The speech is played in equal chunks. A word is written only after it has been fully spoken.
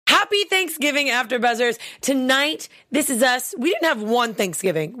Happy Thanksgiving, AfterBuzzers. Tonight, This Is Us. We didn't have one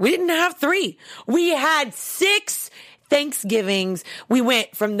Thanksgiving. We didn't have 3. We had 6 Thanksgivings. We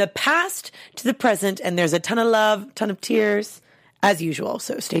went from the past to the present, and there's a ton of love, ton of tears, as usual.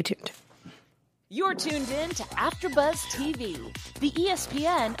 So stay tuned. You're tuned in to AfterBuzz TV, the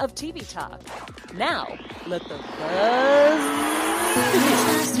ESPN of TV talk. Now, let the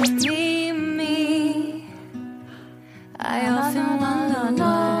buzz begin. I often wonder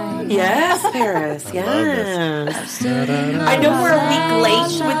why. Yes, Paris. Yes. I know we're a week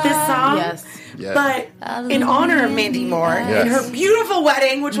late with this song. Yes. But in honor of Mandy Moore and her beautiful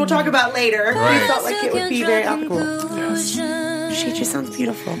wedding, which we'll talk about later, we felt like it would be very applicable. Yes. She just sounds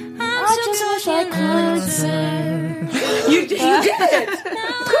beautiful. I just wish I could say. You did it.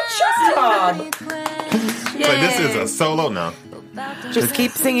 Good job. But this is a solo now. Just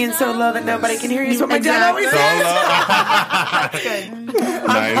keep singing so low that nobody can hear you. Is what my dad always says.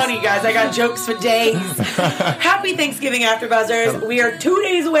 I'm funny, guys. I got jokes for days. Happy Thanksgiving, AfterBuzzers. We are 2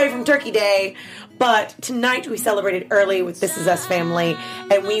 days away from Turkey Day, but tonight we celebrated early with This Is Us family,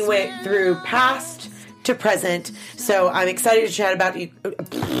 and we went through past to present. So I'm excited to chat about you.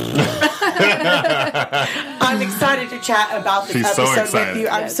 I'm excited to chat about this episode with you.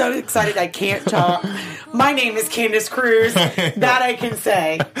 I'm so excited I can't talk. My name is Candace Cruz. That I can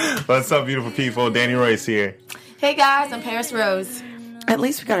say. What's up, beautiful people? Danny Royce here. Hey guys, I'm Paris Rose. At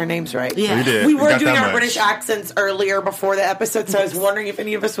least we got our names right. Yeah. We did. We were got doing that our much. British accents earlier before the episode, so I was wondering if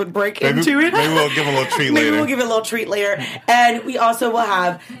any of us would break into it. Maybe we'll give a little treat Maybe later. we'll give it a little treat later. And we also will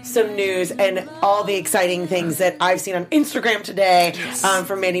have some news and all the exciting things that I've seen on Instagram today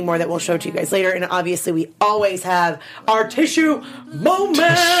from Mandy Moore that we'll show to you guys later. And obviously, we always have our tissue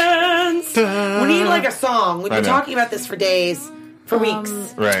moments. We need like a song. We've been talking about this for days. For weeks.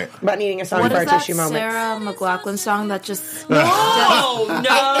 Right. About needing a song What for our is that tissue moment. Sarah McLachlan song that just... No!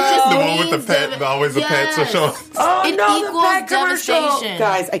 The one with the pet, always the pets are showing. Oh, It no, equals the pet commercial. devastation.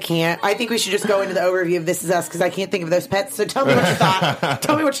 Guys, I can't. I think we should just go into the overview of This Is Us because I can't think of those pets. So tell me what you thought.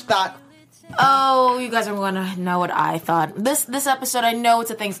 Tell me what you thought. Oh, you guys are going to know what I thought. This episode, I know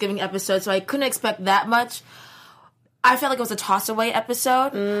it's a Thanksgiving episode, so I couldn't expect that much. I felt like it was a toss-away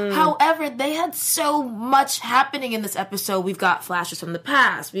episode. However, they had so much happening in this episode. We've got flashes from the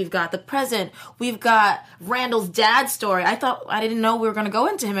past. We've got the present. We've got Randall's dad's story. I didn't know we were going to go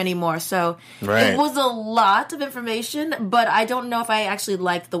into him anymore. So Right. It was a lot of information, but I don't know if I actually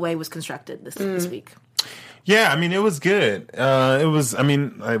liked the way it was constructed this week. Yeah, I mean, it was good. I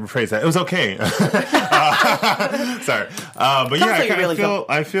rephrase that. It was okay. Sorry. But yeah,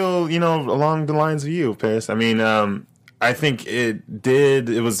 I feel, along the lines of you, Paris. I mean, I think it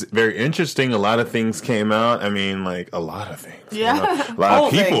was very interesting. A lot of things came out. I mean, like, a lot of things. Yeah. A lot All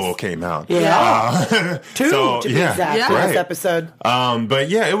of people things. came out. Yeah. Two, to be exact, for right. this episode. But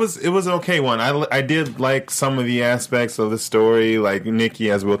yeah, it was an okay one. I did like some of the aspects of the story, like Nikki,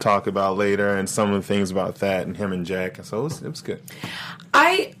 as we'll talk about later, and some of the things about that, and him and Jack. So it was good.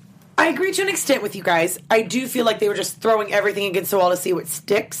 I agree to an extent with you guys. I do feel like they were just throwing everything against the wall to see what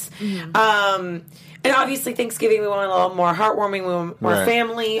sticks. And obviously, Thanksgiving, we want a little more heartwarming, we want more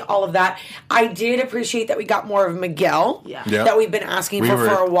family, all of that. I did appreciate that we got more of Miguel that we've been asking for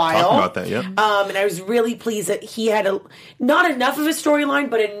a while. Talking about that, yeah. And I was really pleased that he had not enough of a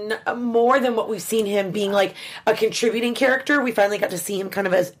storyline, but more than what we've seen him being like a contributing character. We finally got to see him kind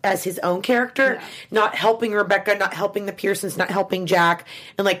of as his own character, not helping Rebecca, not helping the Pearsons, not helping Jack,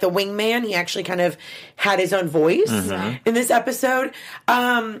 and like the wingman. He actually kind of had his own voice in this episode.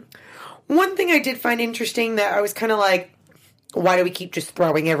 One thing I did find interesting that I was kind of like, why do we keep just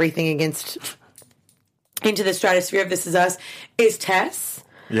throwing everything into the stratosphere of This Is Us, is Tess.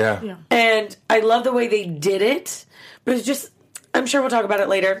 Yeah. And I love the way they did it. But it's just, I'm sure we'll talk about it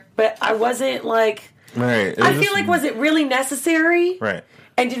later, but I wasn't like, Right. I feel like, was it really necessary? Right.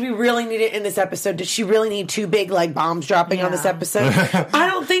 And did we really need it in this episode? Did she really need 2 big like bombs dropping on this episode? I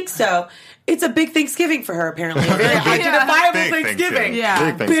don't think so. It's a big Thanksgiving for her, apparently. A very identifiable Big Thanksgiving.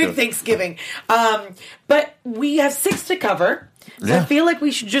 Yeah. Big Thanksgiving. But we have 6 to cover. So I feel like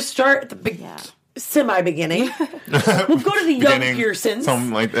we should just start at the semi-beginning. We'll go to the young Pearsons.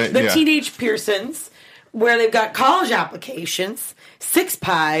 Something like that, The teenage Pearsons, where they've got college applications, 6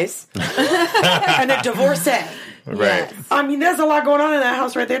 pies, and a divorcee. Right. I mean, there's a lot going on in that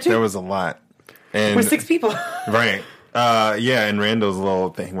house right there, too. There was a lot. And With 6 people. Right. And Randall's little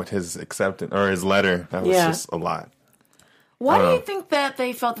thing with his acceptance, or his letter, that was just a lot. Why do you think that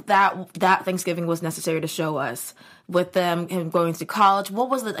they felt that Thanksgiving was necessary to show us with him going to college?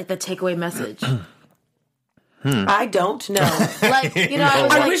 What was the takeaway message? I don't know.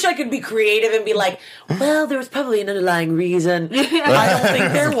 I wish I could be creative and be like, well, there was probably an underlying reason. I don't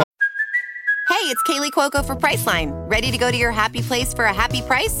think there was. it's Kaylee Cuoco for Priceline. Ready to go to your happy place for a happy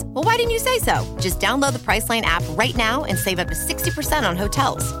price? Well, why didn't you say so? Just download the Priceline app right now and save up to 60% on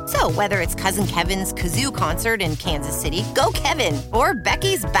hotels. So whether it's Cousin Kevin's Kazoo Concert in Kansas City, go Kevin, or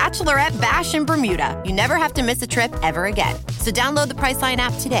Becky's Bachelorette Bash in Bermuda, you never have to miss a trip ever again. So download the Priceline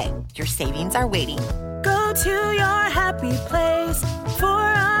app today. Your savings are waiting. Go to your happy place for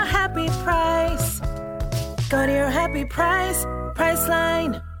a happy price. Go to your happy price,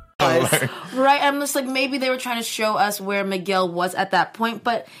 Priceline. Right, I'm just like, maybe they were trying to show us where Miguel was at that point,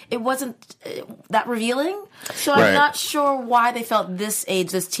 but it wasn't that revealing. So I'm not sure why they felt this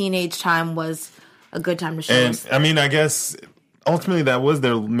age, this teenage time, was a good time to show us. I mean, I guess ultimately that was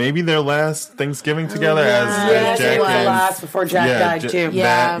their last Thanksgiving together as Jack. It was the last before Jack died too.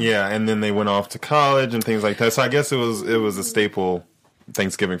 And then they went off to college and things like that. So I guess it was a staple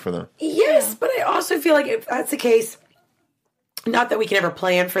Thanksgiving for them. Yes, but I also feel like if that's the case, not that we can ever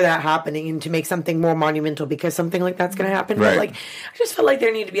plan for that happening and to make something more monumental because something like that's going to happen. Right. But like, I just felt like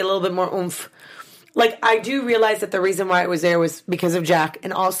there needed to be a little bit more oomph. Like, I do realize that the reason why it was there was because of Jack.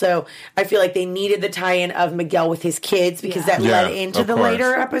 And also, I feel like they needed the tie-in of Miguel with his kids because that led into the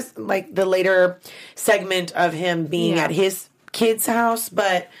later episode, like the later segment of him being at his kid's house.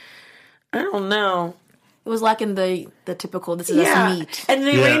 But I don't know. It was like in the typical, this is us meet. And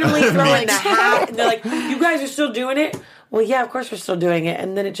they randomly throw in the hat and they're like, you guys are still doing it? Well, yeah, of course we're still doing it.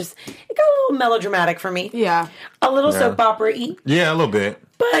 And then it got a little melodramatic for me. Yeah. A little soap opera-y. Yeah, a little bit.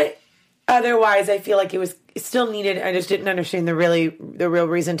 But otherwise, I feel like it still needed. I just didn't understand the real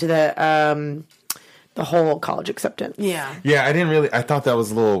reason to the whole college acceptance. Yeah. Yeah, I thought that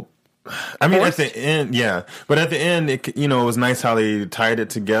was a little... I mean, at the end, but at the end, it was nice how they tied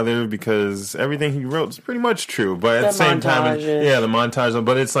it together because everything he wrote is pretty much true. But at the same time, the montage.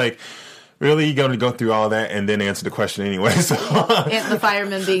 But it's like, really, you're going to go through all that and then answer the question anyway. So the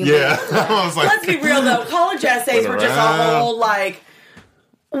fireman being I was like, let's be real though, college essays were just a whole like,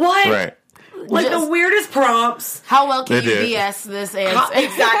 what? Right. Like just, the weirdest prompts. How well can you BS this answer?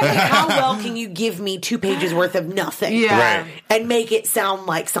 Exactly. How well can you give me 2 pages worth of nothing? Yeah. Right. And make it sound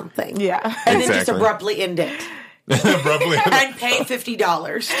like something. Yeah. And then just abruptly end it. Abruptly. And pay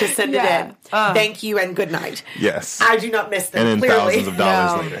 $50 to send it in. Thank you and good night. Yes. I do not miss them. And then clearly. thousands of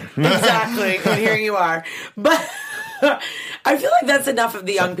dollars later. Exactly. And here you are. But I feel like that's enough of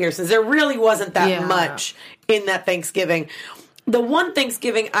the young Pearsons. There really wasn't that much in that Thanksgiving. The one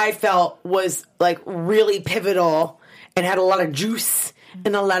Thanksgiving I felt was like really pivotal and had a lot of juice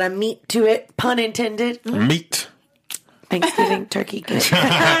and a lot of meat to it, pun intended. Meat. Thanksgiving turkey good.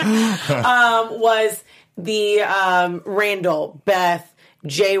 Was the Randall, Beth,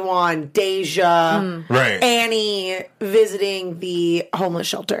 Jaywan, Deja, Annie visiting the homeless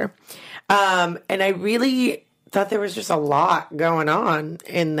shelter. And I really thought there was just a lot going on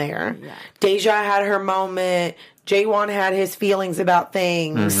in there. Yeah. Deja had her moment. Jaywan had his feelings about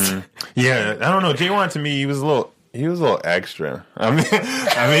things. Mm-hmm. Yeah, I don't know. Jaywan to me, he was a little extra. I mean,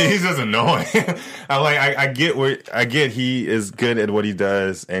 he's just annoying. I get he is good at what he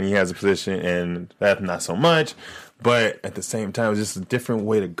does and he has a position, and that's not so much. But at the same time, it's just a different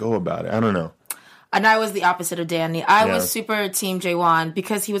way to go about it. I don't know. And I was the opposite of Danny. I was super team Jaywan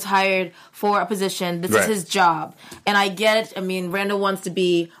because he was hired for a position. This is his job. And I get it. I mean, Randall wants to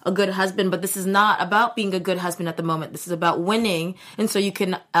be a good husband, but this is not about being a good husband at the moment. This is about winning. And so you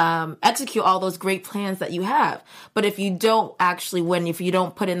can execute all those great plans that you have. But if you don't actually win, if you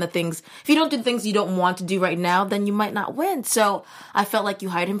don't put in the things, if you don't do the things you don't want to do right now, then you might not win. So I felt like you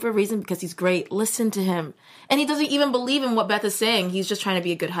hired him for a reason because he's great. Listen to him. And he doesn't even believe in what Beth is saying. He's just trying to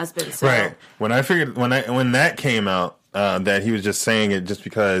be a good husband. So. Right. When I figured when that came out, that he was just saying it just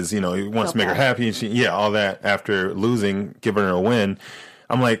because he wants to make her happy and all that after losing, giving her a win,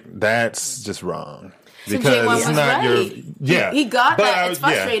 I'm like, that's just wrong. So because it's not your he got that. It's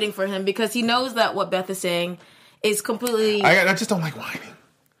frustrating for him because he knows that what Beth is saying is completely. I just don't like whining.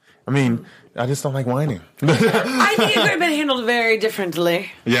 I mean, I just don't like whining. I think it could have been handled very differently.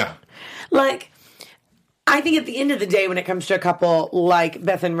 Yeah. Like, I think at the end of the day, when it comes to a couple like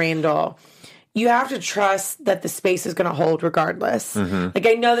Beth and Randall, you have to trust that the space is going to hold regardless. Mm-hmm. Like,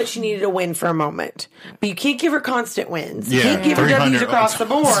 I know that she needed a win for a moment, but you can't give her constant wins. You can't give her W's across the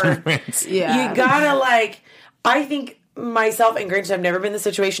board. You gotta, I think myself, and granted, I've never been in the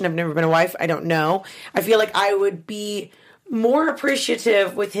situation, I've never been a wife, I don't know. I feel like I would be more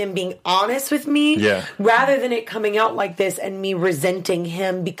appreciative with him being honest with me rather than it coming out like this and me resenting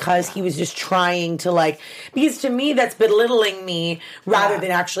him because he was just trying to because to me that's belittling me rather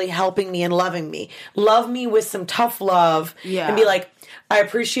than actually helping me and loving me. Love me with some tough love and be like, I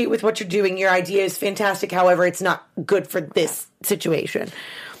appreciate with what you're doing. Your idea is fantastic. However, it's not good for this situation.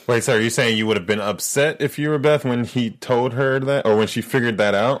 Wait, so are you saying you would have been upset if you were Beth when he told her that, or when she figured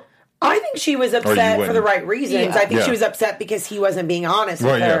that out? I think she was upset for the wouldn't. right reasons. Yeah. I think Yeah. she was upset because he wasn't being honest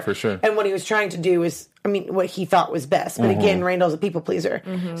Right, with her. yeah, for sure. And what he was trying to do was, what he thought was best. But again, Randall's a people pleaser.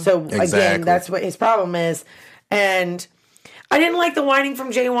 So again, Exactly. that's what his problem is. And I didn't like the whining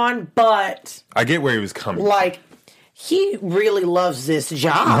from Jaewon, but I get where he was coming. like, he really loves this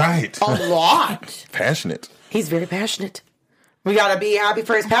job. Right. A lot. Passionate. He's very passionate. We gotta be happy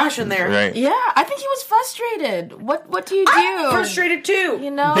for his passion there. Right. Yeah, I think he was frustrated. What do you do? I'm frustrated too.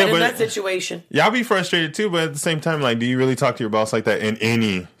 You know? Yeah, in but- that situation. Yeah, I'll be frustrated too, but at the same time, like, do you really talk to your boss like that in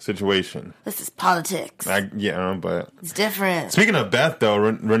any situation? This is politics. But It's different. speaking of Beth, though,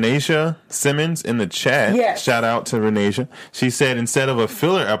 Renasia Simmons in the chat, Yes. shout out to Renasia. She said instead of a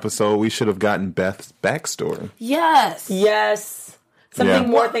filler episode, we should have gotten Beth's backstory. Yes. Yes. Something Yeah.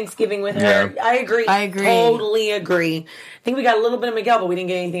 more Thanksgiving with her. Yeah. I agree. I agree. Totally agree. I think we got a little bit of Miguel, but we didn't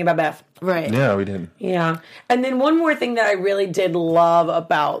get anything about Beth. Right. Yeah, we did. Yeah. And then one more thing that I really did love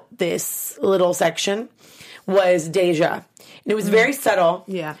about this little section was Deja. And it was very subtle.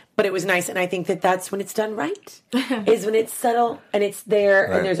 Yeah. But it was nice. And I think that that's when it's done right, is when it's subtle and it's there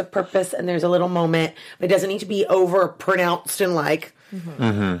Right. and there's a purpose and there's a little moment. But it doesn't need to be over pronounced and like,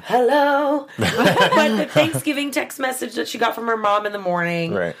 hello. But the Thanksgiving text message that she got from her mom in the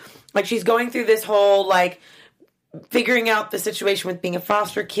morning. Right. Like she's going through this whole like figuring out the situation with being a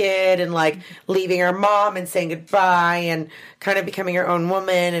foster kid and like leaving her mom and saying goodbye and kind of becoming her own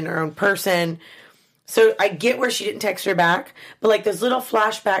woman and her own person. So I get where she didn't text her back, but like those little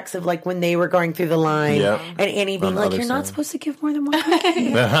flashbacks of like when they were going through the line Yep. and Annie being On the like, other "You're not side. supposed to give more than one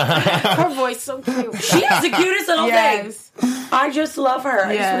cookie." Her voice so cute. She is the cutest little Yes. thing. I just love her.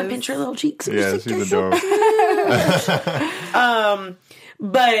 I just want Yes. to pinch her little cheeks. I'm Yeah, just like, she's "You're so adorable.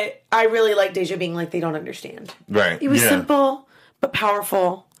 But I really like Deja being like, they don't understand. Right. It was yeah. simple but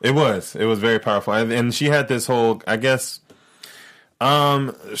powerful. It was very powerful. And she had this whole, I guess,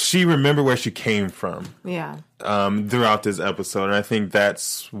 she remembered where she came from. Yeah. Throughout this episode, and I think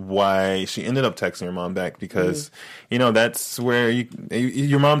that's why she ended up texting her mom back because that's where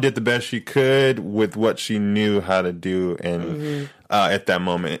your mom did the best she could with what she knew how to do and at that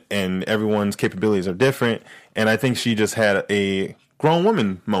moment, and everyone's capabilities are different, and I think she just had a grown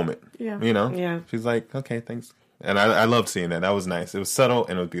woman moment. Yeah. She's like, okay, thanks, and I loved seeing that. That was nice. It was subtle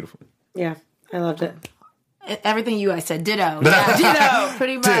and it was beautiful. Yeah, I loved it. Everything you guys said, ditto. Yeah. Ditto.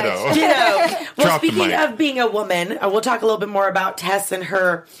 Pretty much. Ditto. Ditto. Well, Drop the speaking mic. of being a woman, we'll talk a little bit more about Tess and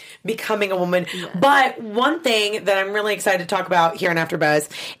her becoming a woman. But one thing that I'm really excited to talk about here on AfterBuzz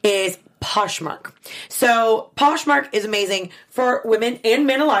is Poshmark. So Poshmark is amazing for women and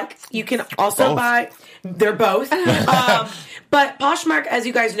men alike. You can also Both. buy. They're both. But Poshmark, as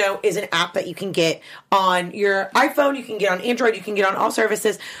you guys know, is an app that you can get on your iPhone, you can get on Android, you can get on all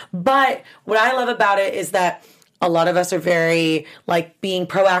services. But what I love about it is that a lot of us are very, like, being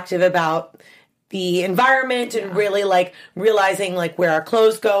proactive about the environment and really, like, realizing, like, where our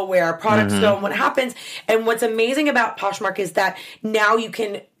clothes go, where our products go, and what happens. And what's amazing about Poshmark is that now you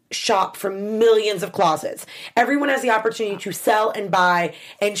can shop from millions of closets. Everyone has the opportunity to sell and buy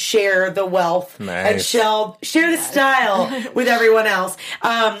and share the wealth and Nice. share the style with everyone else.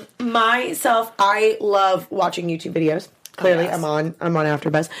 Myself, I love watching YouTube videos. Clearly, I'm on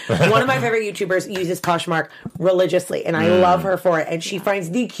AfterBuzz. One of my favorite YouTubers uses Poshmark religiously, and I love her for it. And she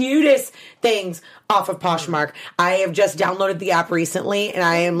finds the cutest things off of Poshmark. I have just downloaded the app recently, and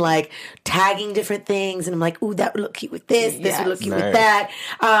I am like tagging different things, and I'm like, "Ooh, that would look cute with this. This would look cute with Nice.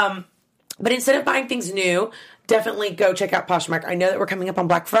 that." But instead of buying things new, definitely go check out Poshmark. I know that we're coming up on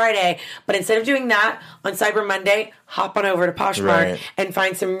Black Friday, but instead of doing that on Cyber Monday, hop on over to Poshmark Right. and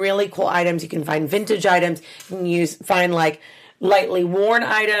find some really cool items. You can find vintage items. You can find like lightly worn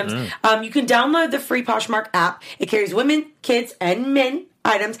items. You can download the free Poshmark app. It carries women, kids, and men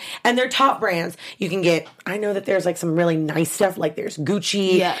items, and they're top brands. You can get, I know that there's like some really nice stuff, like there's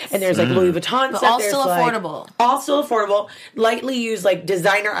Gucci, Yes. and there's like Louis Vuitton But stuff. all There's, still like, affordable. all still affordable, lightly used like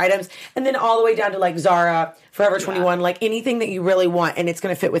designer items, and then all the way down to like Zara, Forever 21, like anything that you really want, and it's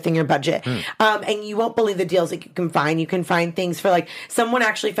going to fit within your budget. And you won't believe the deals that you can find. You can find things for like, someone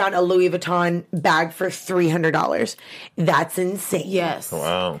actually found a Louis Vuitton bag for $300. That's insane. Yes.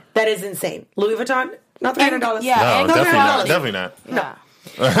 Wow. That is insane. Louis Vuitton, not $300. Yeah. No, and definitely not. quality. Definitely not. Yeah.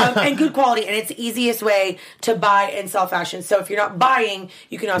 And good quality, and it's the easiest way to buy and sell fashion. So if you're not buying,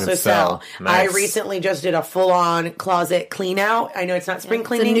 you can also can sell. sell. Nice. I recently just did a full-on closet clean out. I know it's not spring It's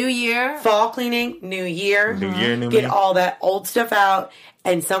a cleaning, new year. fall cleaning, new year. New year, new Get me. all that old stuff out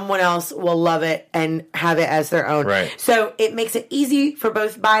and someone else will love it and have it as their own. Right. So it makes it easy for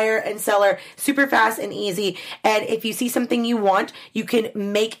both buyer and seller, super fast and easy. And if you see something you want, you can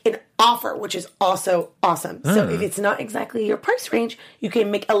make an offer, which is also awesome. So if it's not exactly your price range, you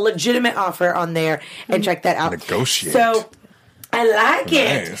can make a legitimate offer on there and check that out. Negotiate. So I like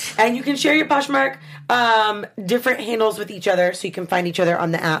Nice. it. And you can share your Poshmark different handles with each other so you can find each other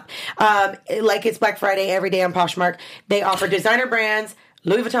on the app. Like it's Black Friday every day on Poshmark. They offer designer brands,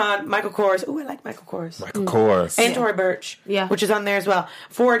 Louis Vuitton, Michael Kors. Ooh, I like Michael Kors. Michael Kors. And Tory Burch, Yeah. which is on there as well,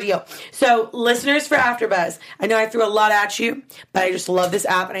 for a deal. So, listeners for AfterBuzz, I know I threw a lot at you, but I just love this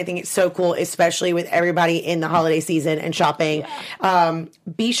app, and I think it's so cool, especially with everybody in the holiday season and shopping.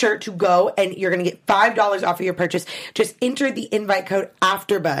 Be sure to go, and you're going to get $5 off of your purchase. Just enter the invite code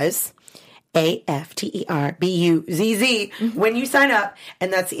AfterBuzz. AFTERBUZZ when you sign up,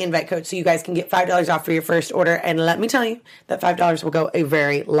 and that's the invite code, so you guys can get $5 off for your first order. And let me tell you, that $5 will go a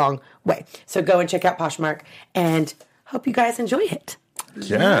very long way. So go and check out Poshmark, and hope you guys enjoy it.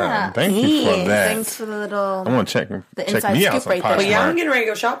 Yeah, thank you for that. Thanks for the little. I'm gonna check inside me out scoop some right there. But yeah, I'm Poshmark. getting ready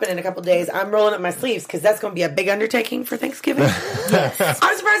to go shopping in a couple days. I'm rolling up my sleeves because that's going to be a big undertaking for Thanksgiving. I'm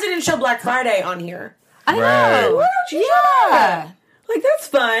surprised they didn't show Black Friday on here. I know. Right. Why don't you show that? Like, that's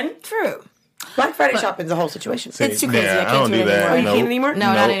fun. True. Black Friday shopping is a whole situation. It's too crazy. Yeah, I I don't can't do do it that. Are you Nope. kidding anymore?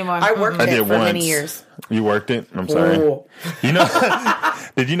 No, not Nope. anymore. I worked I it did for once. many years. You worked it? I'm sorry. Oh. You know,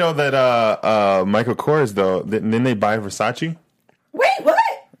 did you know that Michael Kors though? Didn't they buy Versace? Wait, what?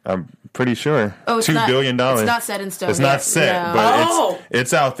 I'm pretty sure. Oh, it's $2 not- billion. it's not set in stone It's yet. not set, No. but Oh.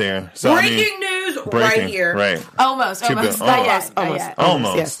 it's out there. So I mean, Breaking news right breaking, here. Right. Almost. $2 Almost. billion. Not yet. Not Almost. yet.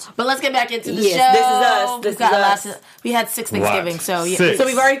 Almost. Yes. But let's get back into the Yes, show. this is us. This We've got is lots us. of- we had 6 Thanksgiving, Lots. so yeah. 6. So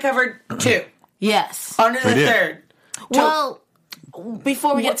we've already covered 2. Yes. On to the We did. third. Well,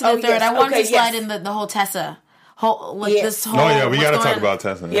 before we get to the Oh, third, yes. I wanted Okay, to slide yes. in the whole Tessa. Yes. This whole. Oh yeah, we what's got to going talk on. about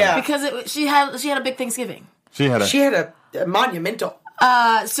Tessa. Yeah. Because she had a big Thanksgiving. She had a. She had a monumental.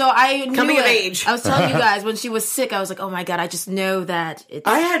 So I knew Coming of it. age. I was telling you guys when she was sick, I was like, oh my god, I just know that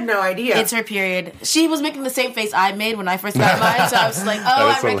I had no idea. it's her period. She was making the same face I made when I first got mine, so I was like, oh, That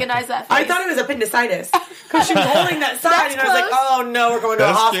is I so- recognize that face. I thought it was appendicitis because she was holding that sign, and I was like, close. "Oh no, we're going to a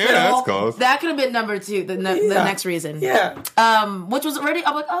That's hospital." yeah, that's close. that could have been number 2, the next reason. Yeah. Which was already,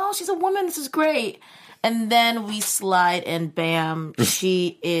 I'm like, oh, she's a woman, this is great. And then we slide, and bam,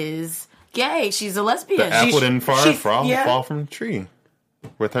 she is gay. She's a lesbian. The apple didn't she's- fall yeah. from the tree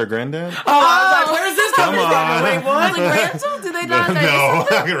with her granddad. Oh, I was like, "Where's this Come coming from?" on. Wait, I what? was like, ransom? Did they not? No.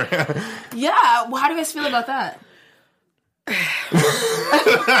 Yeah. Well, how do you guys feel about that?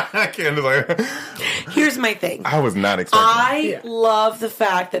 I can't do like. Here's my thing. I was not expecting. I love the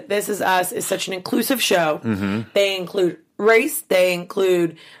fact that This Is Us is such an inclusive show. Mm-hmm. They include race, they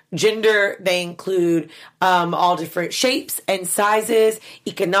include gender, they include all different shapes and sizes,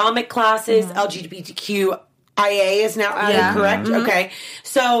 economic classes, LGBTQIA is now added, Yeah. correct? Okay.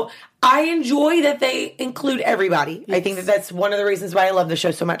 So I enjoy that they include everybody. I think that that's one of the reasons why I love the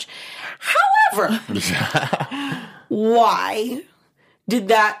show so much. However, why did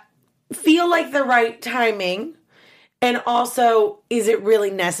that feel like the right timing? And also, is it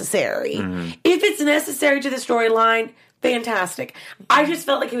really necessary? If it's necessary to the storyline, fantastic. I just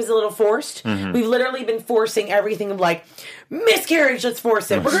felt like it was a little forced. We've literally been forcing everything of like, miscarriage, let's force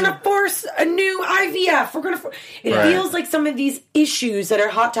it. We're going to force a new IVF. We're going to It Right. feels like some of these issues that are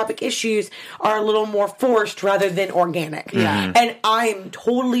hot topic issues are a little more forced rather than organic. Yeah. And I'm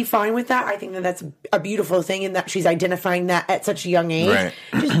totally fine with that. I think that that's a beautiful thing in that she's identifying that at such a young age. Right.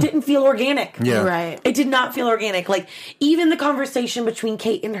 It just didn't feel organic. Yeah. Right. It did not feel organic. Like, even the conversation between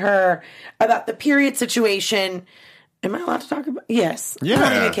Kate and her about the period situation. Am I allowed to talk about? Yes. I don't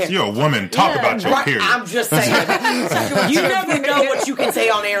Yeah, even care. you're a woman. Talk about your Right, period. I'm just saying. You never know what you can say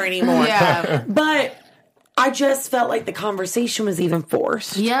on air anymore. Yeah. But I just felt like the conversation was even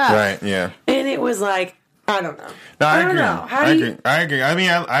forced. Yeah. Right. Yeah. And it was like, I don't know. No, I don't agree. know. How I do you? agree. I agree. I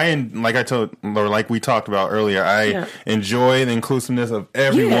mean, I like I told, or like we talked about earlier, I Yeah. enjoy the inclusiveness of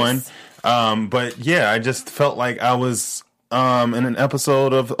everyone. Yes. But yeah, I just felt like I was in an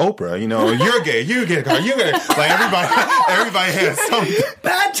episode of Oprah. You know, you're gay, you get a car, you get like everybody has something.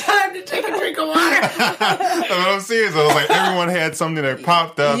 Bad time to take a drink of water. But I'm serious. I was like, everyone had something that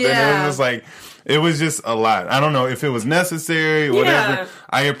popped up, and Yeah. it was like. It was just a lot. I don't know if it was necessary, whatever. Yeah.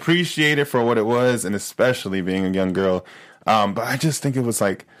 I appreciate it for what it was, and especially being a young girl. But I just think it was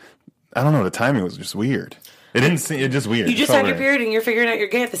like, I don't know, the timing was just weird. It didn't seem, it just weird. You just It felt had your weird. period and you're figuring out you're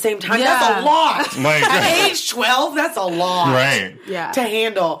gay at the same time. Yeah. That's a lot. Like, At age 12, that's a lot. right. Yeah. To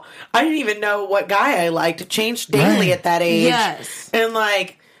handle. I didn't even know what guy I liked. It changed daily Right. at that age. Yes. And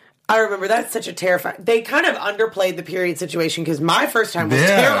like, I remember that's such a terrifying. They kind of underplayed the period situation because my first time was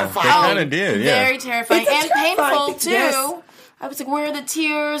Yeah, terrifying. they kinda did, yeah. Very terrifying It's a and terrifying painful thing, too. yes. I was like, where are the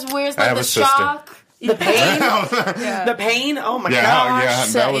tears? Where's I like have the a sister. shock? The pain, the pain. Oh my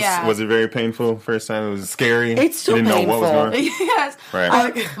gosh! That was it very painful first time? It was scary. It's still you didn't know what was painful. going on. Yes.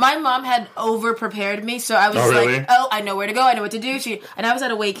 Right. My mom had over prepared me, so I was Oh, really? like, "Oh, I know where to go. I know what to do." And I was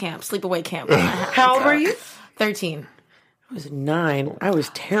at a sleepaway camp. How old were you? 13. I was 9. I was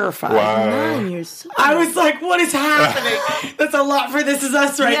terrified. Wow. 9 years. I was like, what is happening? That's a lot for This Is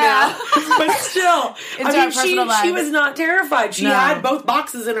Us right Yeah. now. But still, Into our personal she lives. was not terrified. She No. had both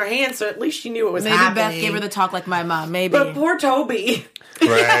boxes in her hand, so at least she knew what was Maybe happening. Beth gave her the talk like my mom. Maybe. But poor Toby.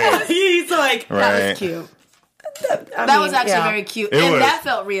 Right. He's like, Right. That was cute. I That mean, was actually yeah. very cute. It and was. that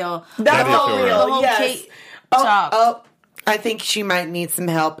felt real. That did felt feel real. real. The whole Yes. Kate talk. Oh, I think she might need some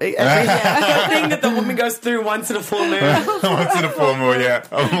help. Everything that the woman goes through once in a full moon. Once in a full moon, yeah.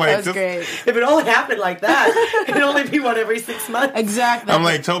 I'm like, That was just, great. If it only happened like that, it'd only be one every 6 months. Exactly. I'm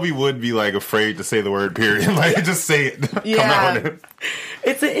like, Toby would be like afraid to say the word period. Like, just say it. Yeah. Come out with it.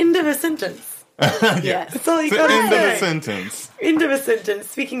 It's the end of a sentence. Yes. That's all you It's the gotta end of say. a sentence. End of a sentence.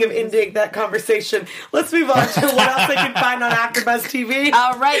 Speaking of ending that conversation, let's move on to what else they can find on AfterBuzz TV.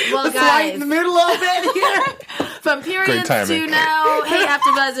 All right, well, Let's guys. lighten the mood a little bit here. From periods timing. to now, hey,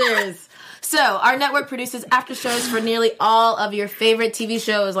 AfterBuzzers. So, our network produces after shows for nearly all of your favorite TV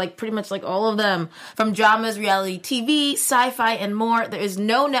shows, like pretty much like all of them. From dramas, reality TV, sci-fi, and more, there is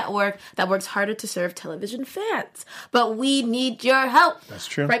no network that works harder to serve television fans. But we need your help. That's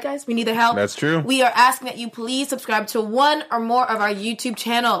true. Right, guys? We need their help. That's true. We are asking that you please subscribe to one or more of our YouTube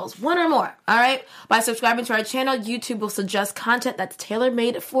channels. One or more, all right? By subscribing to our channel, YouTube will suggest content that's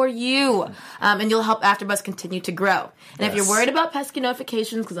tailor-made for you. And you'll help AfterBuzz continue to grow. And if you're worried about pesky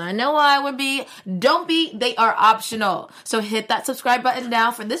notifications, because I know I would be, don't be. They are optional. So hit that subscribe button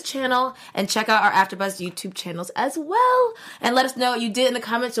now for this channel and check out our AfterBuzz YouTube channels as well. And let us know what you did in the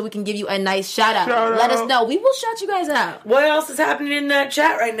comments so we can give you a nice shout out. Let us know. We will shout you guys out. What else is happening in that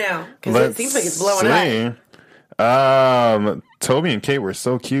chat right now? Because it seems like it's blowing up. Toby and Kate were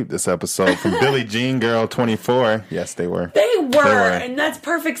so cute this episode. From Billie Jean Girl 24. Yes, they were. They were, and that's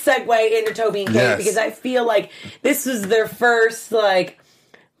perfect segue into Toby and Kate Yes. because I feel like this was their first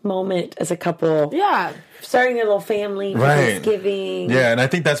moment as a couple. Yeah. Starting their little family for Right. Thanksgiving. Yeah, and I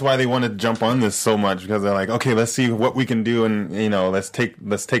think that's why they wanted to jump on this so much because they're like, okay, let's see what we can do, and let's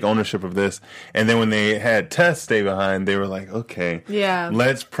take ownership of this. And then when they had Tess stay behind, they were like, okay, Yeah.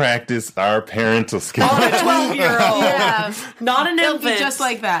 let's practice our parental skills. On a 12-year-old. Yeah. Not an It'll infant. be just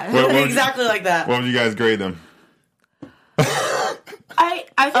like that. What would you- exactly like that. What would you guys grade them? I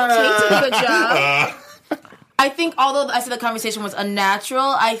think Kate did a good job. I think, although I said the conversation was unnatural,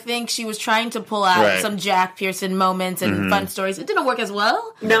 I think she was trying to pull out Right. some Jack Pearson moments and fun stories. It didn't work as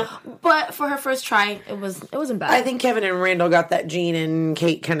well. No. But for her first try, it wasn't bad. I think Kevin and Randall got that gene, and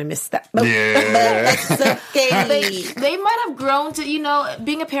Kate kind of missed that. Yeah. It's okay. they might have grown to,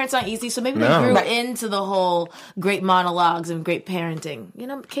 being a parent's not easy, so maybe No. they grew Right. into the whole great monologues and great parenting.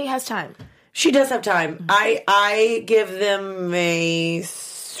 Kate has time. She does have time. I give them a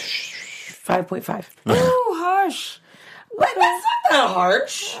 5.5. Ooh, harsh. But that's not that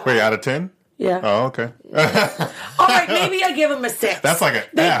harsh. Wait, out of 10? Yeah. Oh, okay. All right, maybe I give them a 6. That's like a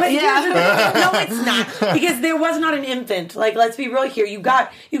But F. here's the thing. No, it's not, because there was not an infant. Let's be real here. You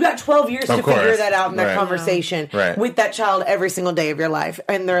got 12 years Of to course. figure that out in that Right. conversation Right. with that child every single day of your life,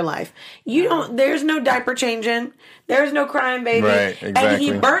 in their life. There's no diaper changing. There's no crying baby. Right, And he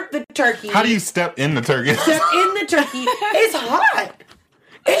exactly. burnt the turkey. How do you step in the turkey? Step in the turkey? It's hot.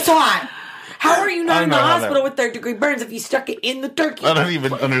 It's hot. How are you I not in the know how hospital that- with third-degree burns if you stuck it in the turkey? I don't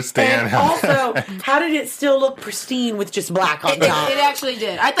even understand And how. also, how did it still look pristine with just black on top? It actually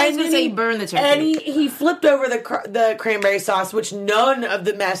did. I thought he was going to say he burned the turkey. And he flipped over the cranberry sauce, which none of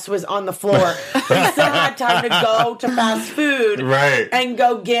the mess was on the floor. But he still had time to go to fast food. Right. And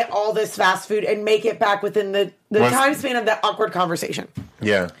go get all this fast food and make it back within the time span of that awkward conversation.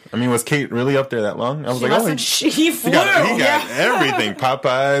 Yeah. I mean, was Kate really up there that long? I was like, oh, He flew. he got everything.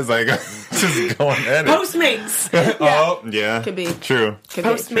 Popeyes, just going at it. Postmates. Oh, yeah. Could be. True. Could be.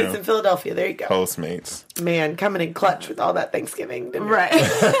 Postmates True. in Philadelphia. There you go. Postmates. Man, coming in clutch with all that Thanksgiving dinner. Right.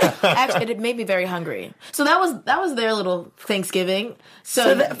 Actually, it made me very hungry. So that was their little Thanksgiving.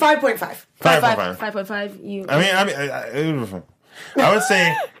 So 5.5. 5.5. 5.5. You.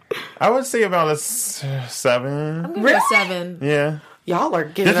 I would say about a 7. I'm gonna go 7. Yeah. Y'all are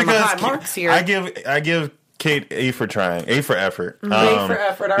giving Just them high because marks here. I give Kate A for trying, A for effort. A for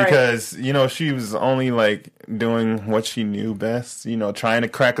effort, all right. Because, she was only like doing what she knew best, trying to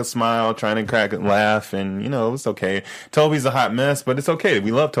crack a smile, trying to crack a laugh, and, it was okay. Toby's a hot mess, but it's okay.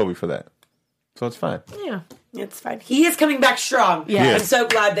 We love Toby for that. So it's fine. Yeah. It's fine. He is coming back strong. Yeah. I'm so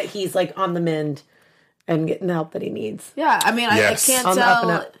glad that he's like on the mend and getting the help that he needs. Yeah, I mean, Yes. I can't On the up and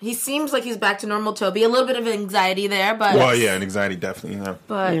tell. up. He seems like he's back to normal Toby. A little bit of anxiety there, but Well, yeah, and anxiety definitely. Yeah.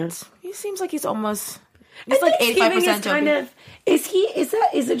 but Yeah. he seems like he's almost. I He's like think 85% Thanksgiving is kind Toby. of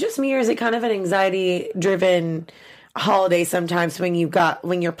is it just me, or is it kind of an anxiety driven holiday sometimes when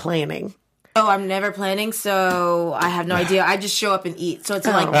you're planning? Oh, I'm never planning, so I have no idea. I just show up and eat, so it's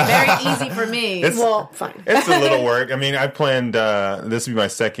like very easy for me. Well, fine. It's a little work. I mean, I planned, this will be my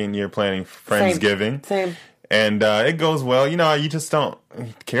second year planning Friendsgiving. Same. And it goes well. You just don't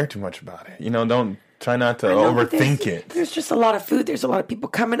care too much about it. Don't try not to No, but overthink it. There's just a lot of food. There's a lot of people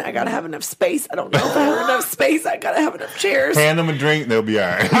coming. I gotta have enough space. I don't know if I have enough space. I gotta have enough chairs. Hand them a drink, they'll be all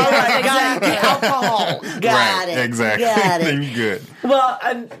right. All right, I gotta get alcohol. Got right, it. exactly. Got Then it. you're good. Well,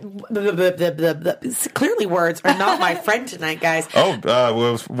 clearly words are not my friend tonight, guys. Oh,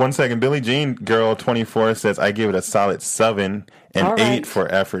 well, 1 second. Billie Jean Girl 24 says, I give it a solid 7 and All 8 right.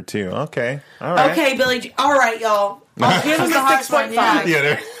 for effort, too. Okay. All right. Okay, Billy. All right, y'all. I'll give him a That's the hard 6.5. one, Yeah,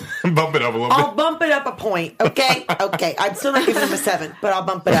 there. Bump it up a little I'll bit. bump it up a point, okay? Okay. I'm still not giving him a 7, but I'll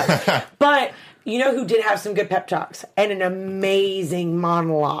bump it up. But you know who did have some good pep talks and an amazing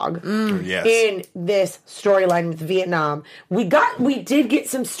monologue Yes. in this storyline with Vietnam. We did get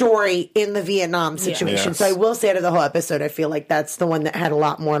some story in the Vietnam situation. Yes. So I will say out of the whole episode, I feel like that's the one that had a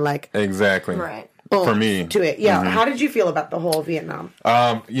lot more like Exactly. Right. For me. to it. Yeah. How did you feel about the whole Vietnam?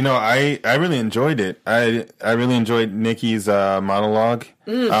 I really enjoyed it. I really enjoyed Nikki's monologue.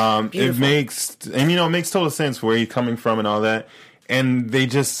 It makes total sense where he's coming from and all that. And they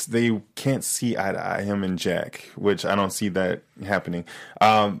can't see eye to eye, him and Jack, which I don't see that happening.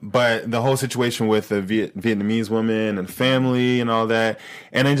 But the whole situation with the Vietnamese woman and family and all that,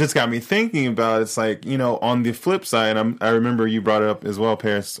 and it just got me thinking about, it's like, on the flip side, I remember you brought it up as well,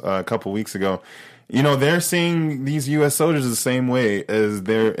 Paris, a couple weeks ago. They're seeing these U.S. soldiers the same way as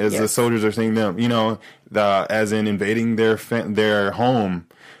the soldiers are seeing them. As in invading their home.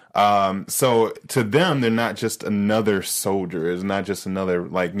 So to them, they're not just another soldier. It's not just another,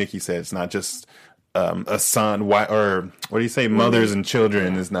 like Nikki said, it's not just a son, or what do you say, mothers and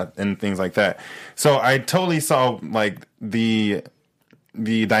children, is not, and things like that. So I totally saw like the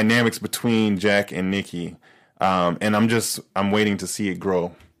dynamics between Jack and Nikki, and I'm waiting to see it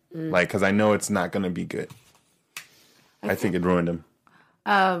grow. Like, because I know it's not going to be good. I think it ruined him.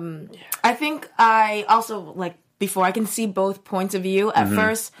 I think I also, like, before I can see both points of view. At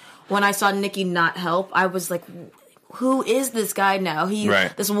first, when I saw Nikki not help, I was like, who is this guy now?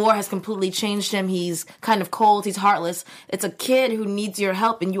 Right. This war has completely changed him. He's kind of cold. He's heartless. It's a kid who needs your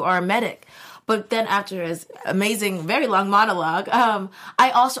help, and you are a medic. But then after his amazing, very long monologue, I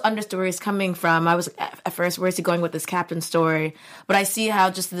also understood where he's coming from. I was at first, where is he going with this captain story? But I see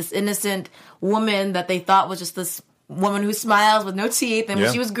how just this innocent woman that they thought was just this woman who smiles with no teeth and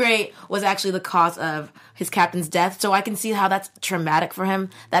when she was great was actually the cause of his captain's death. So I can see how that's traumatic for him.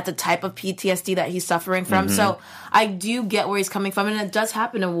 That's a type of PTSD that he's suffering from. So I do get where he's coming from, and it does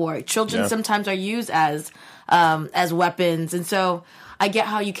happen in war. Children sometimes are used as weapons, and so I get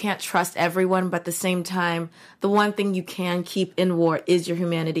how you can't trust everyone, but at the same time, the one thing you can keep in war is your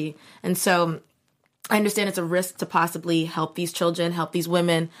humanity. And so I understand it's a risk to possibly help these children, help these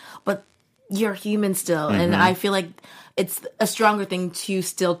women, but you're human still. And I feel like it's a stronger thing to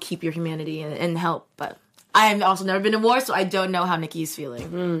still keep your humanity and help. But I've also never been in war, so I don't know how Nikki's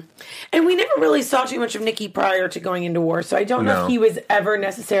feeling. And we never really saw too much of Nikki prior to going into war, so I don't know No. if he was ever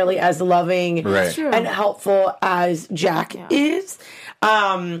necessarily as loving Right. True. and helpful as Jack is.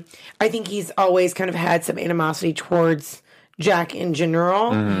 I think he's always kind of had some animosity towards Jack in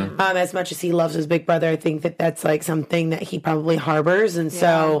general. As much as he loves his big brother, I think that that's like something that he probably harbors. And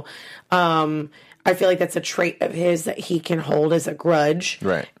so I feel like that's a trait of his that he can hold as a grudge.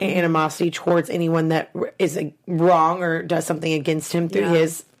 Right. Animosity towards anyone that is wrong or does something against him through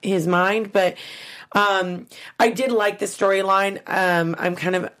his mind. But I did like the storyline. I'm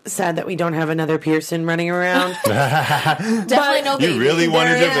kind of sad that we don't have another Pearson running around. Definitely no baby. You really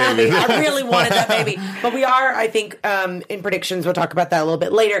wanted your baby. I really wanted that baby. But we are, I think, in predictions, we'll talk about that a little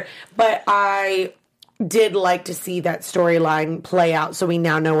bit later. But I did like to see that storyline play out, so we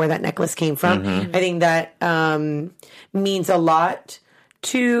now know where that necklace came from. I think that means a lot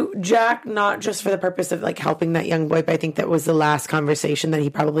to Jack, not just for the purpose of like helping that young boy, but I think that was the last conversation that he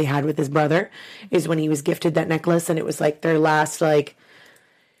probably had with his brother, is when he was gifted that necklace, and it was like their last like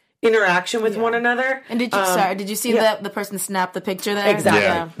interaction with one another. And did you see the person snap the picture there? Exactly.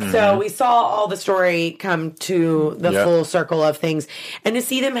 Yeah. Mm-hmm. So we saw all the story come to the full circle of things. And to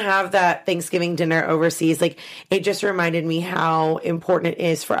see them have that Thanksgiving dinner overseas, like, it just reminded me how important it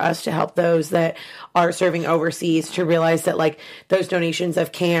is for us to help those that are serving overseas, to realize that, like, those donations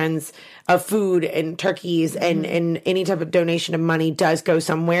of cans of food and turkeys and any type of donation of money does go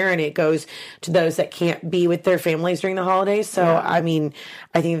somewhere, and it goes to those that can't be with their families during the holidays. So, I mean,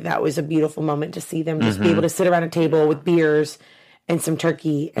 I think that was a beautiful moment to see them just be able to sit around a table with beers and some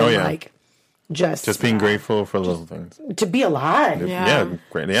turkey and like just being grateful for little things. To be alive. Yeah,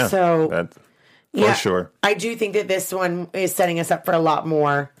 great. Yeah. So, that's for sure. I do think that this one is setting us up for a lot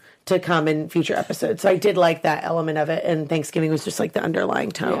more to come in future episodes. So I did like that element of it, and Thanksgiving was just like the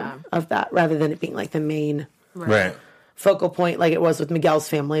underlying tone of that, rather than it being like the main Right. focal point like it was with Miguel's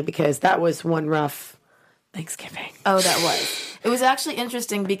family, because that was one rough Thanksgiving. Oh, that was. It was actually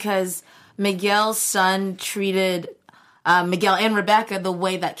interesting because Miguel's son treated Miguel and Rebecca the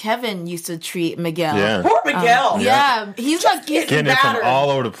way that Kevin used to treat Miguel. Yeah. Poor Miguel. He's like Getting it from all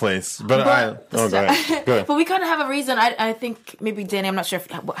over the place. But go ahead. But we kind of have a reason. I think maybe Danny, I'm not sure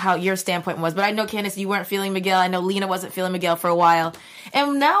how your standpoint was, but I know, Candace, you weren't feeling Miguel. I know Lena wasn't feeling Miguel for a while.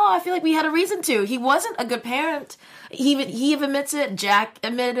 And now I feel like we had a reason to. He wasn't a good parent. He admits it. Jack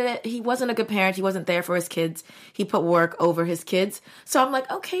admitted it. He wasn't a good parent. He wasn't there for his kids. He put work over his kids. So I'm like,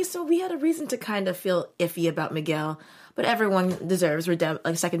 okay, so we had a reason to kind of feel iffy about Miguel. But everyone deserves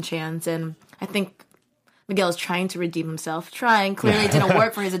a second chance, and I think Miguel is trying to redeem himself. Clearly it didn't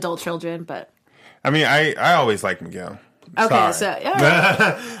work for his adult children, but I mean, I always liked Miguel. Okay, Sorry. so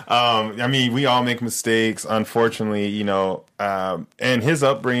yeah. I mean, we all make mistakes, unfortunately, you know. And his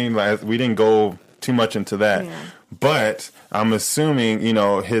upbringing, we didn't go too much into that, but I'm assuming, you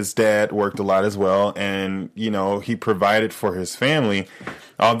know, his dad worked a lot as well, and you know, he provided for his family.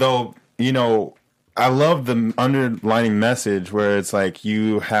 Although, you know, I love the underlining message where it's like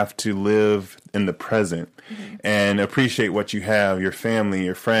you have to live in the present and appreciate what you have, your family,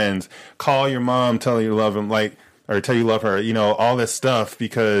 your friends. Call your mom, tell her you love him, or tell you love her, you know, all this stuff,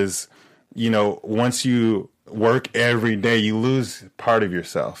 because, you know, once you work every day, you lose part of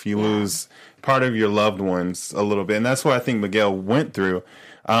yourself. You lose part of your loved ones a little bit. And that's what I think Miguel went through.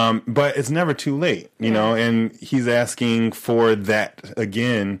 But it's never too late, you know, and he's asking for that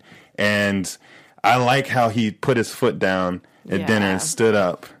again. And I like how he put his foot down at dinner and stood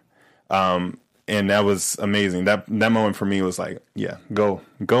up. And that was amazing. That moment for me was like, go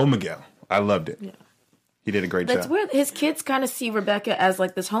Miguel. I loved it. Yeah. He did a great job. That's weird. His kids kind of see Rebecca as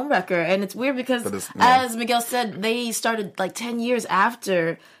like this homewrecker. And it's weird because, as Miguel said, they started like 10 years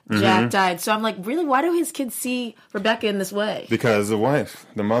after Jack died. So I'm like, really? Why do his kids see Rebecca in this way? Because the wife,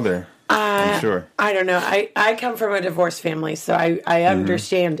 the mother. I'm sure. I don't know. I come from a divorced family, so I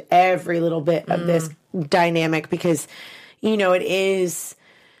understand every little bit of this dynamic, because, you know, it is...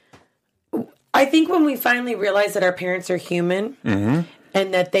 I think when we finally realize that our parents are human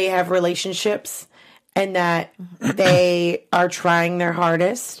and that they have relationships and that they are trying their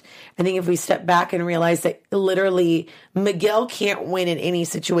hardest, I think if we step back and realize that literally Miguel can't win in any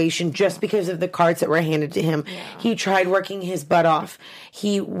situation just because of the cards that were handed to him. Yeah. He tried working his butt off.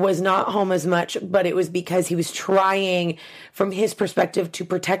 He was not home as much, but it was because he was trying from his perspective to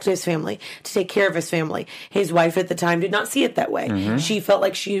protect his family, to take care of his family. His wife at the time did not see it that way. She felt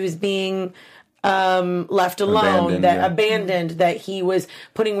like she was being left alone, abandoned, that he was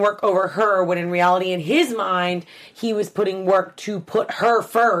putting work over her, when in reality, in his mind, he was putting work to put her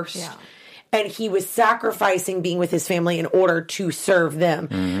first. Yeah. And he was sacrificing being with his family in order to serve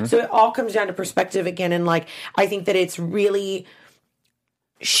them. So it all comes down to perspective again. And like, I think that it's really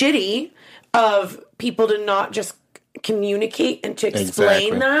shitty of people to not just communicate and to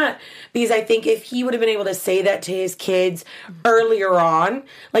explain that, because I think if he would have been able to say that to his kids earlier on,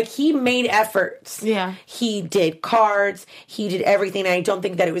 like, he made efforts. Yeah, he did cards, he did everything. And I don't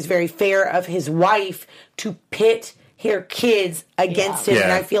think that it was very fair of his wife to pit her kids against him.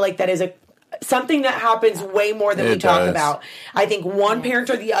 And I feel like that is something that happens way more than we talk about. I think one parent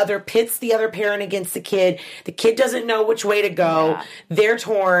or the other pits the other parent against the kid. The kid doesn't know which way to go. Yeah. They're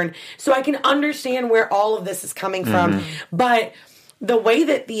torn. So I can understand where all of this is coming from. But the way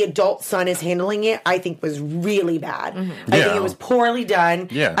that the adult son is handling it, I think, was really bad. I think it was poorly done.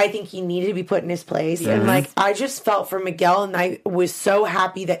 I think he needed to be put in his place. And like, I just felt for Miguel, and I was so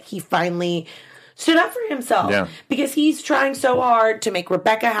happy that he finally stood up for himself, because he's trying so hard to make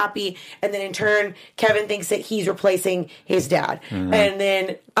Rebecca happy, and then in turn Kevin thinks that he's replacing his dad, and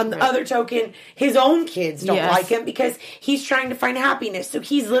then on the other token, his own kids don't like him because he's trying to find happiness. So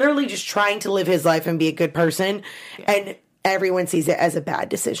he's literally just trying to live his life and be a good person, and everyone sees it as a bad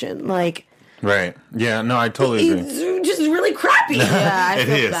decision. Like, Right. Yeah, no, I totally agree. it's just really crappy. Yeah, I It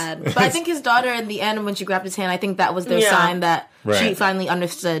feel is. bad. But I think his daughter, in the end, when she grabbed his hand, I think that was their Yeah. sign that she Right. finally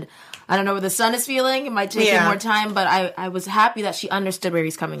understood. I don't know where the son is feeling. It might take him Yeah. more time, but I was happy that she understood where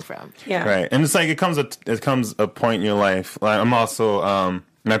he's coming from. Yeah. Right. And it's like it comes a point in your life. Like I'm also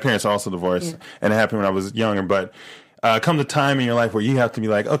my parents are also divorced and it happened when I was younger, but comes a time in your life where you have to be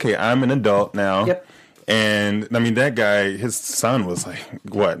like, okay, I'm an adult now. Yep. And I mean, that guy, his son was like,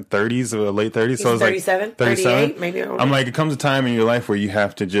 what, 30s or late 30s? He's So it's 37, like 37. 38, maybe older. I'm like, it comes a time in your life where you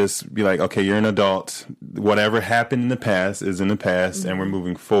have to just be like, okay, you're an adult. Whatever happened in the past is in the past and we're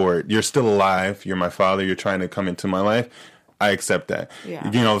moving forward. You're still alive. You're my father. You're trying to come into my life. I accept that. Yeah.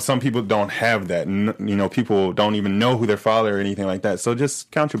 You know, some people don't have that. You know, people don't even know who their father or anything like that. So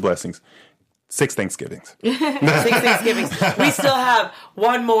just count your blessings. 6 Thanksgivings. 6 Thanksgivings. We still have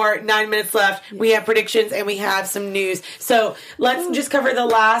one more, 9 minutes left. We have predictions and we have some news. So let's just cover the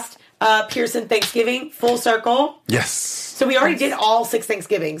last Pearson Thanksgiving, full circle. Yes. So we already did all 6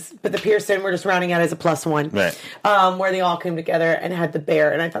 Thanksgivings, but the Pearson we're just rounding out as a +1. Right. Where they all came together and had the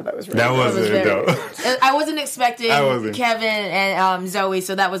bear, and I thought that was really That cool. was was it, very though. I wasn't expecting I wasn't. Kevin and Zoe,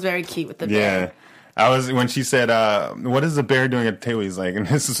 so that was very cute with the Yeah. bear. I was, when she said, what is the bear doing at the table? He's like, and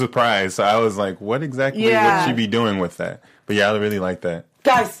it's a surprise. So I was like, what exactly Yeah. would she be doing with that? But yeah, I really like that.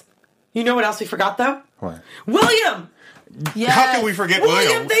 Guys, you know what else we forgot though? What? William! Yes. How can we forget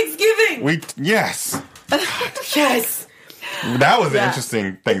William William? Thanksgiving! Yes. Yes! That was an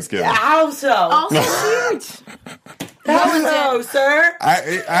interesting Thanksgiving. How so? Also cute. How so, sir?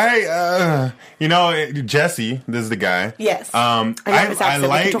 You know, Jesse, this is the guy. Yes. I love this accent. We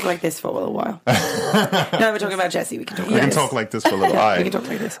like, can talk like this for a little while. Now we're talking about Jesse. We can talk we like can this. talk like this for a little while. We can talk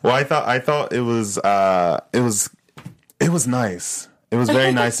like this. Well, I thought it was nice. It was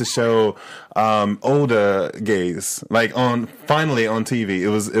very nice to show older gays finally on TV. It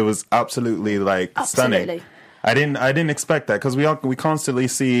was absolutely stunning. Absolutely. I didn't expect that because we constantly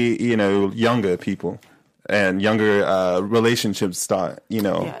see younger people and younger relationships start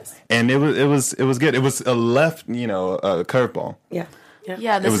Yes. and it was good. It was a left curveball. Yeah.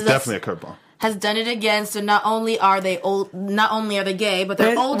 Yeah, It this was is definitely a curveball. has done it again. So not only are they gay, but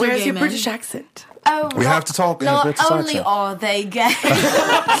they're older Where's gay your men. British accent? Oh, We have to talk in a Not British only accent. are they gay, but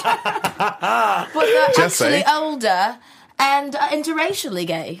they're Just actually say. older and interracially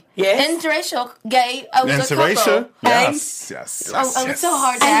gay. Yes. Interracial gay older Interracial? couple. Yes. It's so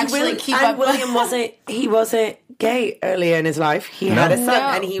hard to actually keep up. William wasn't gay earlier in his life. He had a son, No.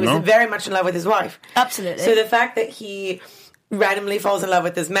 and he was No. very much in love with his wife. Absolutely. So the fact that he randomly falls in love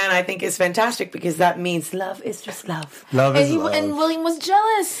with this man, I think, is fantastic because that means love is just love. Love and, is love. and William was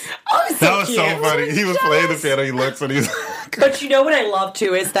jealous. Oh, it's That was so cute. funny. He was playing the piano. He looks and he's. But you know what I love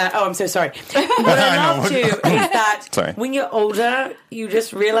too is that. Oh, I'm so sorry. What I I know. love too is that Sorry. when you're older, you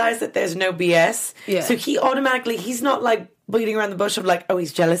just realize that there's no BS. Yeah. So he's not like beating around the bush of like, oh,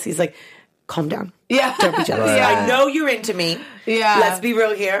 he's jealous. He's like, calm down. Yeah. Don't be jealous. Yeah. I know you're into me. Yeah. Let's be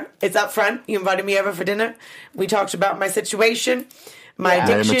real here. It's up front. You invited me over for dinner. We talked about my situation, my Yeah.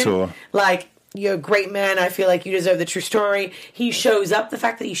 Very addiction. mature. Like, you're a great man. I feel like you deserve the true story. He shows up. The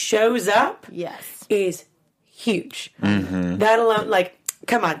fact that he shows up Yes. is huge. Mm-hmm. That alone, like,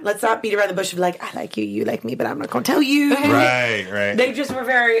 come on, let's not beat around the bush of like, I like you, you like me, but I'm not going to tell you. Right. They just were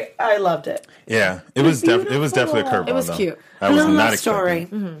I loved it. Yeah, it was definitely a curveball. It was though. cute. I was Little not love expecting.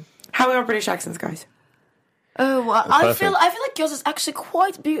 story. How are our British accents, guys? Oh, well, I perfect. feel like yours is actually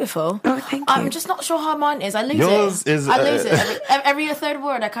quite beautiful. Oh, thank you. I'm just not sure how mine is. I lose Yours it. is, I lose it. Every third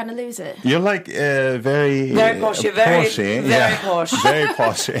word, I kind of lose it. You're like very posh. You're very posh. Very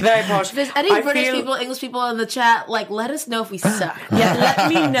posh. Very posh. If there's any I British feel- people, English people in the chat, let us know if we suck. Yeah, let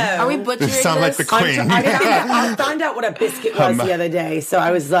me know. Are we butchering You sound like this? the queen. I found out what a biscuit was the other day, so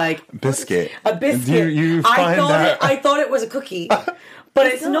I was like, Biscuit. a biscuit. You find that? I thought it was a cookie, but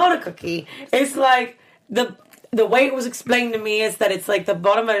it's not a cookie. It's like the way it was explained to me is that it's like the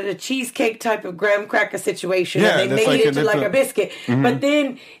bottom of a cheesecake type of graham cracker situation. Yeah, and they that's made like it to like a biscuit. But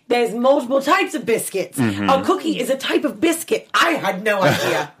then there's multiple types of biscuits. A cookie is a type of biscuit. I had no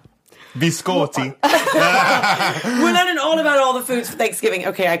idea. Biscotti. We're learning all about all the foods for Thanksgiving.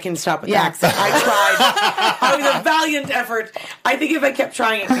 Okay, I can stop with the accent. I tried. It was a valiant effort. I think if I kept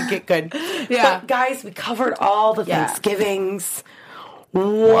trying, it could get good. Yeah. But guys, we covered all the Yeah. Thanksgivings.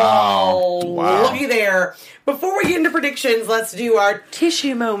 Wow. Looky there. Before we get into predictions, let's do our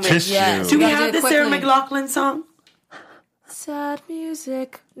tissue moment. Tissue. Yes. Do we Gotta have do the it Sarah quickly. McLachlan song? Sad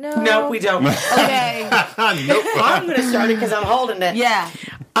music. No. No, we don't. Okay. I'm going to start it because I'm holding it. Yeah.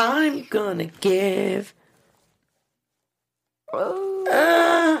 I'm going to give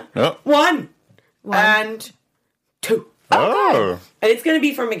Oh. one and two. Oh. And it's going to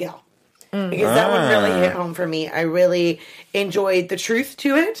be for Miguel. Because that one really hit home for me. I really enjoyed the truth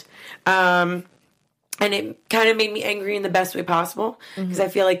to it. And it kind of made me angry in the best way possible. Because I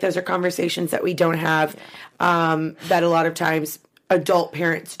feel like those are conversations that we don't have, that a lot of times adult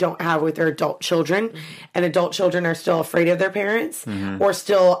parents don't have with their adult children. And adult children are still afraid of their parents or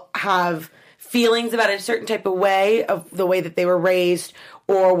still have feelings about a certain type of way, of the way that they were raised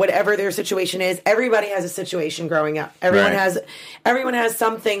or whatever their situation is. Everybody has a situation growing up. Everyone has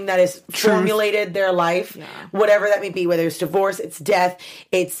something that has formulated their life, whatever that may be, whether it's divorce, it's death,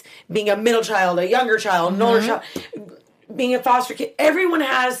 it's being a middle child, a younger child, an older child, being a foster kid. Everyone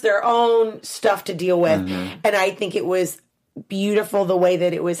has their own stuff to deal with. And I think it was beautiful the way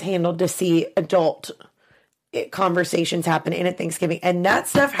that it was handled to see adult conversations happen in at Thanksgiving, and that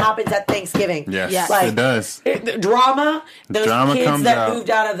stuff happens at Thanksgiving. Yes, like, it does. The drama, those kids that moved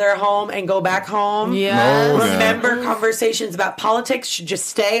out of their home and go back home. Yeah, remember conversations about politics should just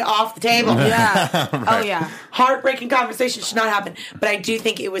stay off the table. Oh yeah, heartbreaking conversations should not happen. But I do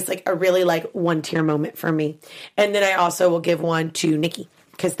think it was like a really like one tier moment for me. And then I also will give one to Nikki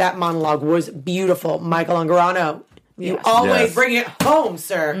because that monologue was beautiful. Michael Angarano, you always bring it home,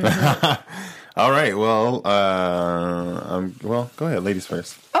 sir. All right. Well, go ahead, ladies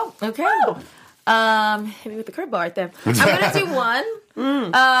first. Oh, okay. Hit me with the curveball right there. I'm gonna do one.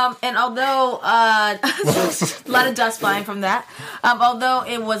 And although a lot of dust flying from that, although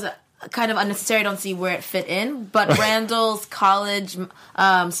it was kind of unnecessary, I don't see where it fit in. But Randall's college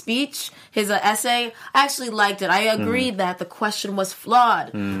speech, his essay, I actually liked it. I agreed that the question was flawed.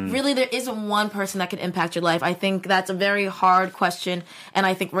 Really, there isn't one person that can impact your life. I think that's a very hard question, and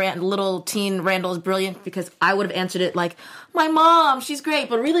I think little teen Randall is brilliant because I would have answered it like, my mom, she's great.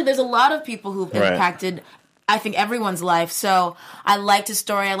 But really, there's a lot of people who've impacted I think everyone's life. So I liked his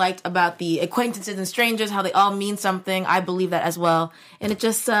story. I liked about the acquaintances and strangers, how they all mean something. I believe that as well. And it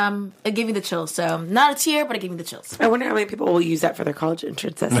just, it gave me the chills. So not a tear, but it gave me the chills. I wonder how many people will use that for their college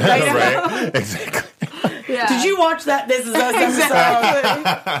entrance essay. Right? Exactly. Yeah. Did you watch that This Is Us episode?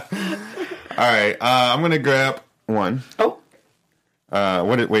 All right. I'm going to grab one. Oh.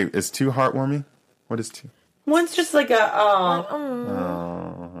 Wait, is two heartwarming? What is two? One's just like a,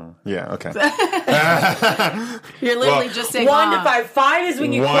 yeah, okay. You're literally just saying 1 to 5. 5 is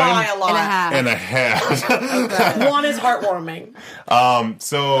when you cry a lot. and a half. Okay. 1 is heartwarming.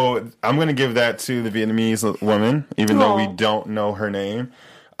 So I'm going to give that to the Vietnamese woman, even though we don't know her name.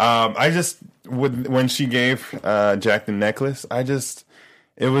 When she gave Jack the necklace,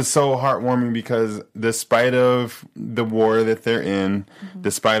 it was so heartwarming because despite of the war that they're in,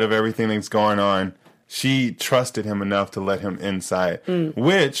 despite of everything that's going on, she trusted him enough to let him inside,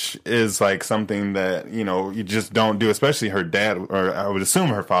 which is like something that, you just don't do, especially her dad, or I would assume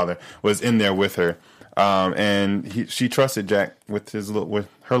her father, was in there with her. And she trusted Jack with her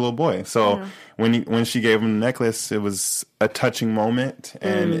little boy. So when she gave him the necklace, it was a touching moment,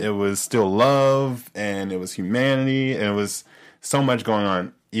 and it was still love, and it was humanity, and it was so much going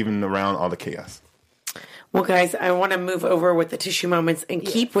on, even around all the chaos. Well, guys, I want to move over with the tissue moments and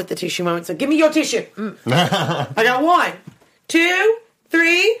keep with the tissue moments. So give me your tissue. I got 1, 2,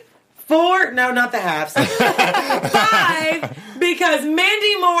 3, 4. No, not the halves. 5, because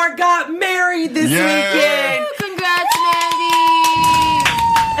Mandy Moore got married this weekend. Congrats, Mandy!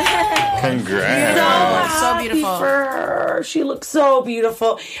 Congrats. So beautiful. Happy for her. She looks so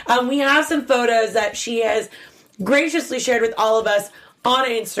beautiful. We have some photos that she has graciously shared with all of us on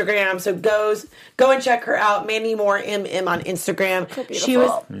Instagram, so go and check her out, Mandy Moore MM on Instagram. So she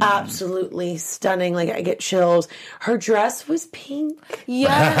was absolutely stunning. Like, I get chills. Her dress was pink.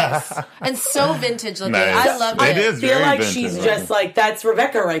 Yes, and so vintage looking. Nice. I loved it. It is I feel very like vintage she's looking. just like, that's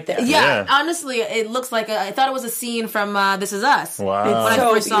Rebecca right there. Yeah, honestly, it looks like I thought it was a scene from This Is Us. Wow. It's When I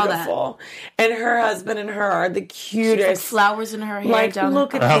so first saw that. beautiful. And her husband and her are the She has, like, cutest. flowers in her hair. Like, down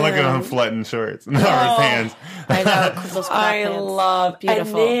look at Look at them. him flattened shorts. His hands. I know. Those crop I pants. love,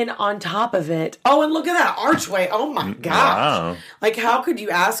 Beautiful. and then on top of it, and look at that archway. Oh my gosh. Wow. Like, how could you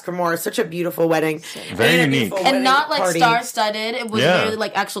ask for more? Such a beautiful wedding. Very And a unique. beautiful And wedding not like party. star-studded. It was Yeah. really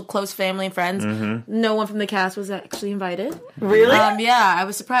like actual close family and friends. No one from the cast was actually invited. Really? Yeah, I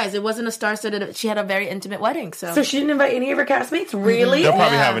was surprised. It wasn't a star-studded. She had a very intimate wedding. So she didn't invite any of her castmates? Really? They'll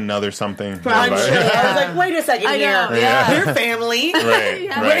probably Yeah. have another something. I'm sure. Right. I was like, wait a second I here. know, yeah. They're family. Right.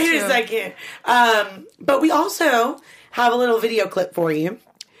 Yeah, right. Wait a second. But we also have a little video clip for you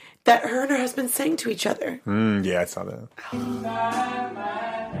that her and her husband sang to each other. Yeah, I saw that.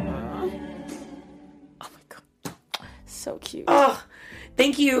 So cute. Oh,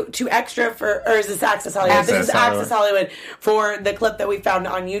 thank you to Extra or is this Access Hollywood? This is Access Hollywood for the clip that we found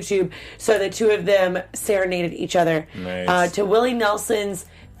on YouTube. So the two of them serenaded each other to Willie Nelson's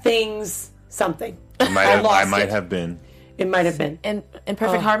Things Something. I might have been. It might have been. In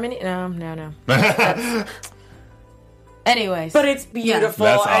perfect harmony? No. Anyways. But it's beautiful.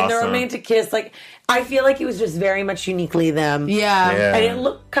 That's and the awesome. romantic kiss, like, I feel like it was just very much uniquely them. Yeah. And it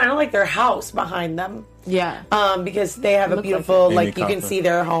looked kind of like their house behind them. Yeah. Because they have a beautiful, like you can see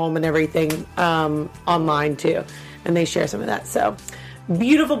their home and everything online too. And they share some of that. So,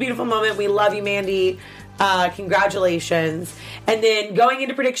 beautiful, beautiful moment. We love you, Mandy. Congratulations. And then going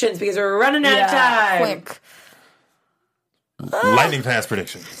into predictions because we're running out of time. Quick. Lightning fast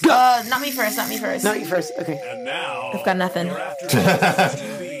predictions. Not me first. Not you first. Okay. And now, I've got nothing. I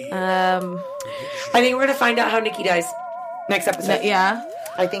think we're going to find out how Nikki dies next episode. Yeah.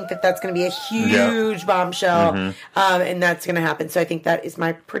 I think that's going to be a huge bombshell. And that's going to happen. So I think that is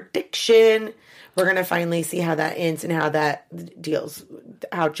my prediction. We're going to finally see how that ends and how that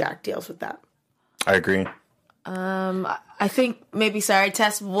how Jack deals with that. I agree. I think maybe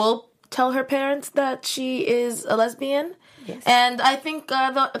Tess will tell her parents that she is a lesbian. Yes. And I think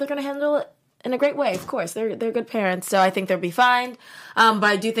they're going to handle it in a great way. Of course, they're good parents, so I think they'll be fine. But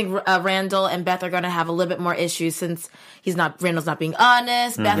I do think Randall and Beth are going to have a little bit more issues since Randall's not being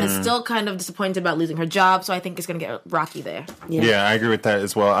honest. Beth is still kind of disappointed about losing her job, so I think it's going to get rocky there. Yeah, I agree with that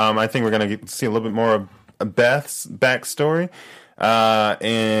as well. I think we're going to see a little bit more of Beth's backstory.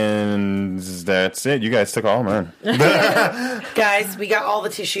 And that's it. You guys took all mine. Guys, we got all the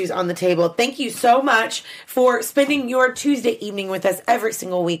tissues on the table. Thank you so much for spending your Tuesday evening with us every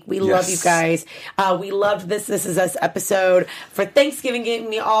single week. We love you guys. We loved this This Is Us episode for Thanksgiving, getting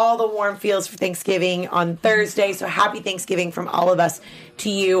me all the warm feels for Thanksgiving on Thursday. So happy Thanksgiving from all of us to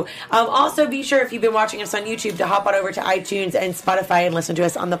you. Also, be sure if you've been watching us on YouTube to hop on over to iTunes and Spotify and listen to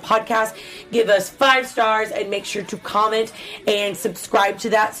us on the podcast. Give us 5 stars and make sure to comment and subscribe to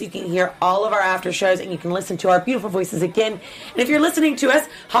that so you can hear all of our after shows and you can listen to our beautiful voices again. And if you're listening to us,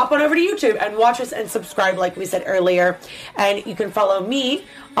 hop on over to YouTube and watch us and subscribe like we said earlier. And you can follow me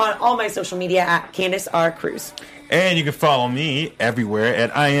on all my social media at Candace R. Cruz. And you can follow me everywhere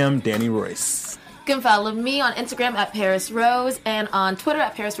at I am Danny Royce. You can follow me on Instagram at Paris Rose and on Twitter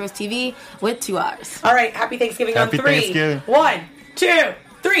at Paris Rose TV with 2 R's. All right, happy Thanksgiving Happy on 3. Thanksgiving. 1, 2,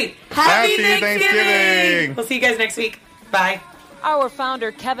 3. Happy Thanksgiving! We'll see you guys next week. Bye. Our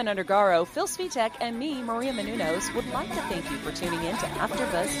founder, Kevin Undergaro, Phil Svitek, and me, Maria Menounos, would like to thank you for tuning in to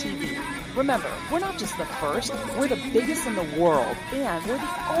AfterBuzz TV. Remember, we're not just the first, we're the biggest in the world, and we're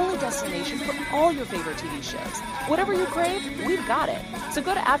the only destination for all your favorite TV shows. Whatever you crave, we've got it. So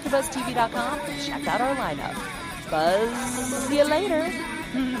go to AfterBuzzTV.com and check out our lineup. Buzz you later.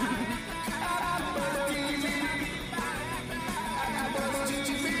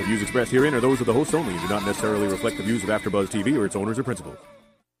 The views expressed herein are those of the hosts only and do not necessarily reflect the views of AfterBuzz TV or its owners or principals.